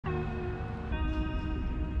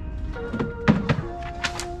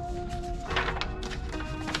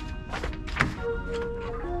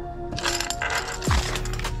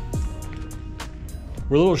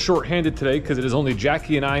We're a little short-handed today because it is only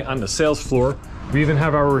Jackie and I on the sales floor. We even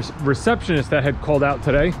have our receptionist that had called out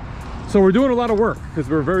today. So we're doing a lot of work because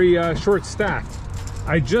we're very short-staffed.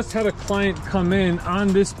 I just had a client come in on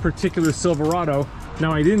this particular Silverado.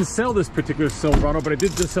 Now, I didn't sell this particular Silverado, but I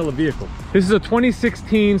did just sell a vehicle. This is a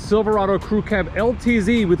 2016 Silverado Crew Cab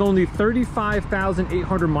LTZ with only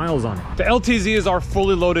 35,800 miles on it. The LTZ is our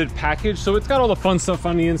fully loaded package, so it's got all the fun stuff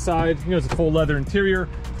on the inside. You know, it's a full leather interior.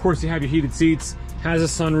 Of course, you have your heated seats, has a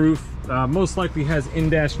sunroof, most likely has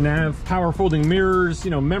in-dash nav, power folding mirrors, you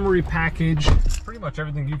know, memory package, pretty much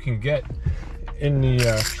everything you can get in the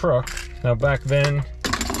truck. Now, back then,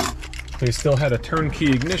 they still had a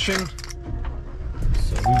turnkey ignition.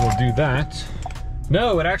 We will do that.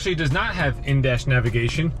 No, it actually does not have in-dash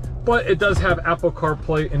navigation, but it does have Apple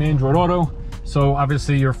CarPlay and Android Auto. So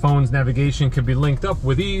obviously your phone's navigation can be linked up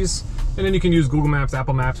with ease, and then you can use Google Maps,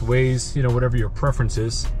 Apple Maps, Waze, you know, whatever your preference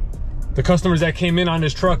is. The customers that came in on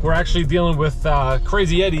this truck were actually dealing with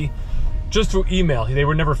Crazy Eddie just through email. They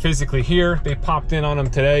were never physically here. They popped in on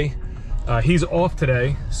him today. He's off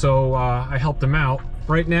today, so I helped him out.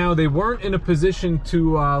 Right now, they weren't in a position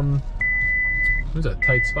to there's a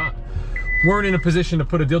tight spot. Weren't in a position to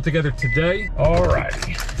put a deal together today. All right.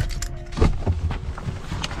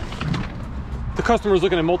 The customer was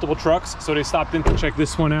looking at multiple trucks, so they stopped in to check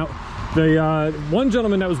this one out. The one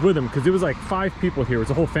gentleman that was with him, because it was like 5 people here, it was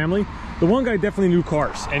a whole family. The one guy definitely knew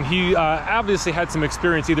cars, and he obviously had some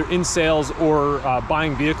experience either in sales or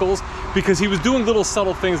buying vehicles, because he was doing little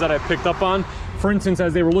subtle things that I picked up on. For instance,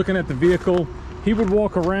 as they were looking at the vehicle, he would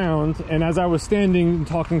walk around, and as I was standing and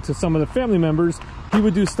talking to some of the family members, he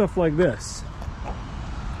would do stuff like this.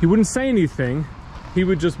 He wouldn't say anything. He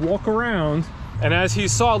would just walk around, and as he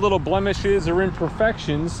saw little blemishes or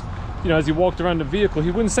imperfections, you know, as he walked around the vehicle, he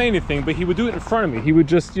wouldn't say anything, but he would do it in front of me. He would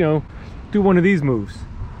just, you know, do one of these moves,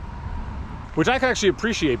 which I can actually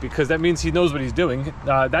appreciate because that means he knows what he's doing.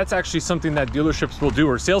 That's actually something that dealerships will do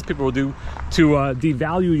or salespeople will do to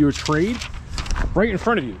devalue your trade right in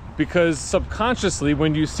front of you, because subconsciously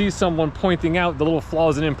when you see someone pointing out the little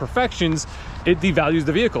flaws and imperfections, it devalues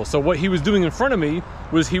the vehicle. So what he was doing in front of me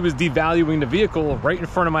was he was devaluing the vehicle right in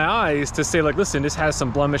front of my eyes to say, like, listen, this has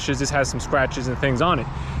some blemishes, this has some scratches and things on it.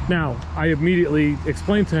 Now, I immediately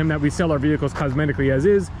explained to him that we sell our vehicles cosmetically as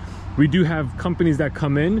is. We do have companies that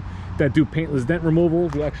come in that do paintless dent removal.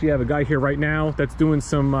 We actually have a guy here right now that's doing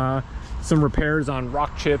some repairs on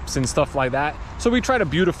rock chips and stuff like that. So we try to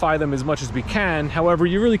beautify them as much as we can. However,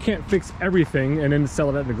 you really can't fix everything and then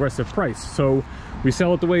sell it at an aggressive price. So we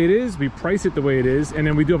sell it the way it is, we price it the way it is, and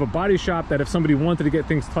then we do have a body shop that if somebody wanted to get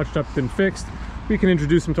things touched up and fixed, we can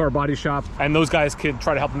introduce them to our body shop, and those guys can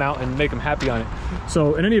try to help them out and make them happy on it.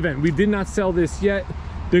 So in any event, we did not sell this yet.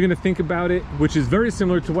 They're gonna think about it, which is very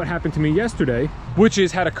similar to what happened to me yesterday, which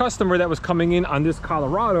is had a customer that was coming in on this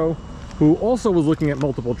Colorado who also was looking at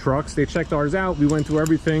multiple trucks. They checked ours out, we went through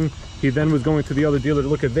everything. He then was going to the other dealer to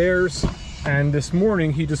look at theirs. And this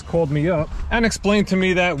morning he just called me up and explained to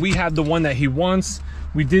me that we had the one that he wants.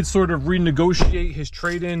 We did sort of renegotiate his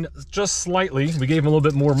trade-in just slightly. We gave him a little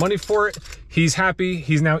bit more money for it. He's happy.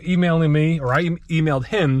 He's now emailing me, or I emailed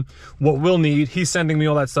him what we'll need. He's sending me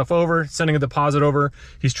all that stuff over, sending a deposit over.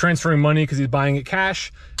 He's transferring money because he's buying it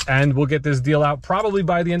cash, and we'll get this deal out probably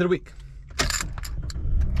by the end of the week.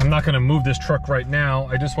 I'm not gonna move this truck right now.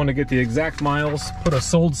 I just want to get the exact miles, put a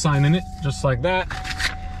sold sign in it, just like that.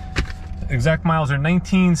 Exact miles are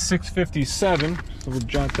 19,657, so we'll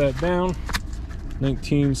jot that down.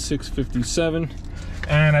 19,657.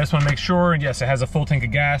 And I just want to make sure, and yes, it has a full tank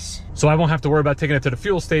of gas, so I won't have to worry about taking it to the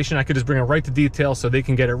fuel station. I could just bring it right to detail so they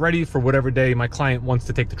can get it ready for whatever day my client wants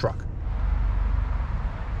to take the truck.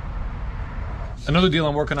 Another deal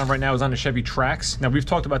I'm working on right now is on the Chevy Trax. Now, we've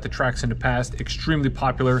talked about the Trax in the past, extremely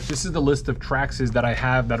popular. This is the list of Traxes that I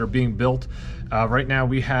have that are being built. Right now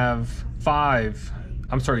we have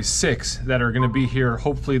 6 that are gonna be here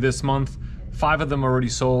hopefully this month. 5 of them already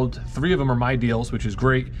sold, 3 of them are my deals, which is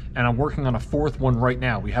great, and I'm working on a 4th one right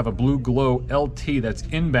now. We have a Blue Glow LT that's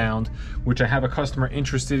inbound, which I have a customer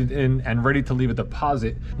interested in and ready to leave a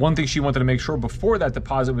deposit. One thing she wanted to make sure before that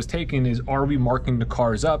deposit was taken is, are we marking the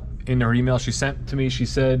cars up? In her email she sent to me, she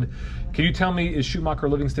said, can you tell me, is Schumacher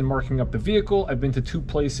Livingston marking up the vehicle? I've been to 2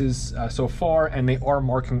 places so far, and they are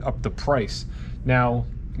marking up the price. Now,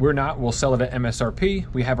 we're not, we'll sell it at MSRP.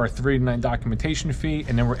 We have our $389 documentation fee,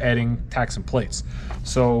 and then we're adding tax and plates.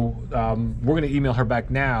 So we're gonna email her back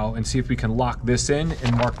now and see if we can lock this in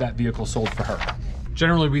and mark that vehicle sold for her.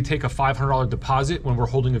 Generally, we take a $500 deposit when we're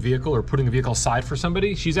holding a vehicle or putting a vehicle aside for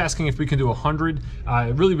somebody. She's asking if we can do 100.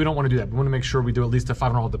 Really, we don't want to do that. We want to make sure we do at least a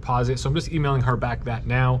 $500 deposit. So I'm just emailing her back that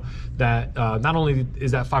now that not only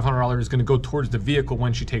is that $500 going to go towards the vehicle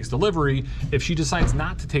when she takes delivery, if she decides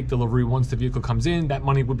not to take delivery once the vehicle comes in, that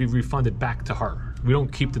money would be refunded back to her. We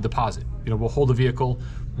don't keep the deposit. You know, we'll hold the vehicle.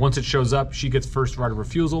 Once it shows up, she gets first right of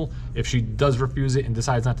refusal. If she does refuse it and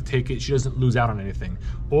decides not to take it, she doesn't lose out on anything.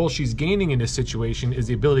 All she's gaining in this situation is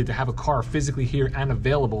the ability to have a car physically here and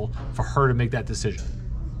available for her to make that decision.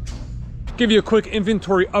 Give you a quick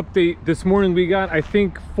inventory update. This morning we got, I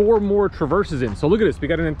think, 4 more Traverses in. So look at this, we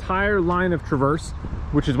got an entire line of Traverse,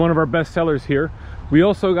 which is one of our best sellers here. We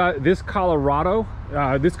also got this Colorado.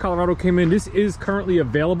 This Colorado came in. This is currently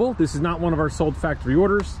available. This is not one of our sold factory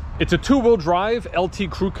orders. It's a 2-wheel drive LT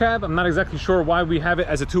crew cab. I'm not exactly sure why we have it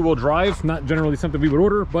as a 2-wheel drive. Not generally something we would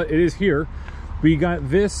order, but it is here. We got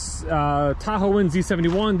this Tahoe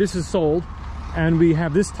Z71. This is sold. And we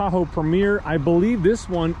have this Tahoe Premier. I believe this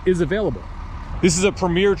one is available. This is a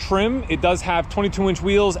Premier trim. It does have 22-inch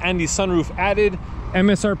wheels and the sunroof added.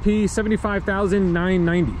 MSRP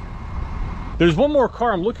 $75,990. There's one more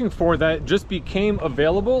car I'm looking for that just became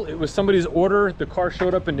available. It was somebody's order. The car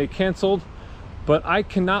showed up and they canceled, but I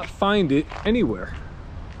cannot find it anywhere.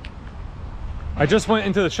 I just went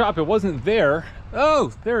into the shop. It wasn't there.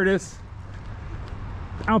 Oh, there it is.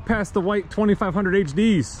 Out past the white 2500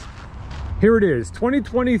 HDs. Here it is,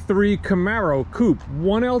 2023 Camaro Coupe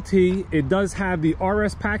 1LT. It does have the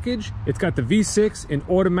RS package. It's got the V6 in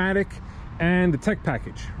automatic and the tech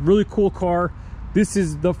package. Really cool car. This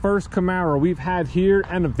is the first Camaro we've had here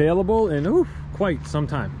and available in quite some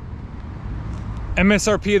time.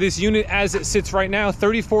 MSRP of this unit as it sits right now,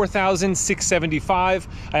 $34,675.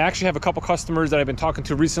 I actually have a couple customers that I've been talking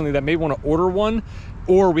to recently that may want to order one,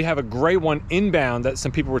 or we have a gray one inbound that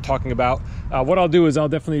some people were talking about. What I'll do is I'll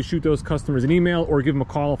definitely shoot those customers an email or give them a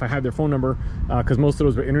call if I have their phone number, because most of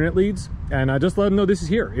those were internet leads, and just let them know this is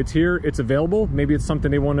here. It's here, it's available. Maybe it's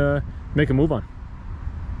something they want to make a move on.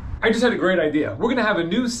 I just had a great idea. We're gonna have a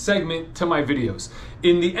new segment to my videos.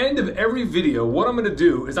 In the end of every video, what I'm gonna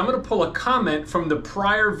do is I'm gonna pull a comment from the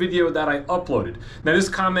prior video that I uploaded. Now this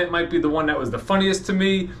comment might be the one that was the funniest to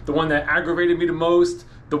me, the one that aggravated me the most,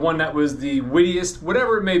 the one that was the wittiest,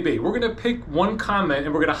 whatever it may be. We're gonna pick one comment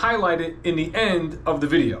and we're gonna highlight it in the end of the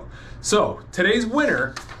video. So today's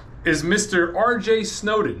winner is Mr. RJ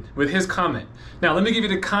Snowden with his comment. Now let me give you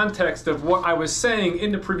the context of what I was saying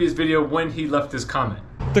in the previous video when he left this comment.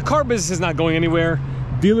 The car business is not going anywhere.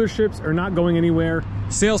 Dealerships are not going anywhere.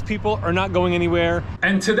 Salespeople are not going anywhere.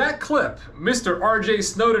 And to that clip, Mr. RJ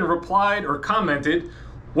Snowden replied or commented,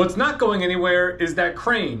 "What's not going anywhere is that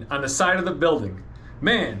crane on the side of the building.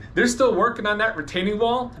 Man, they're still working on that retaining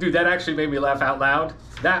wall." Dude, that actually made me laugh out loud.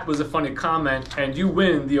 That was a funny comment, and you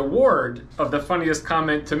win the award of the funniest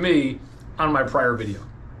comment to me on my prior video.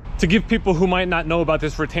 To give people who might not know about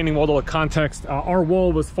this retaining wall a little context, our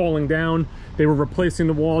wall was falling down. They were replacing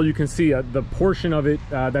the wall. You can see the portion of it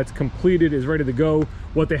that's completed is ready to go.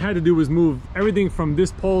 What they had to do was move everything from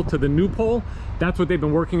this pole to the new pole. That's what they've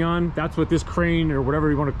been working on. That's what this crane, or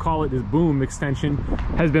whatever you want to call it, this boom extension,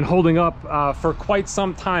 has been holding up for quite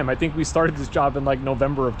some time. I think we started this job in like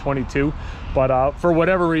November of 22, but for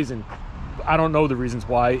whatever reason, I don't know the reasons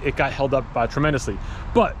why, it got held up tremendously.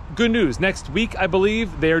 But good news, next week I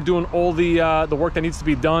believe they are doing all the work that needs to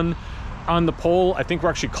be done on the pole. I think we're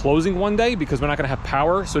actually closing one day because we're not going to have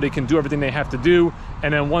power, so they can do everything they have to do,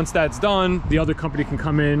 and then once that's done, the other company can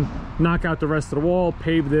come in, knock out the rest of the wall,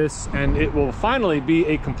 pave this, and it will finally be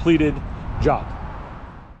a completed job.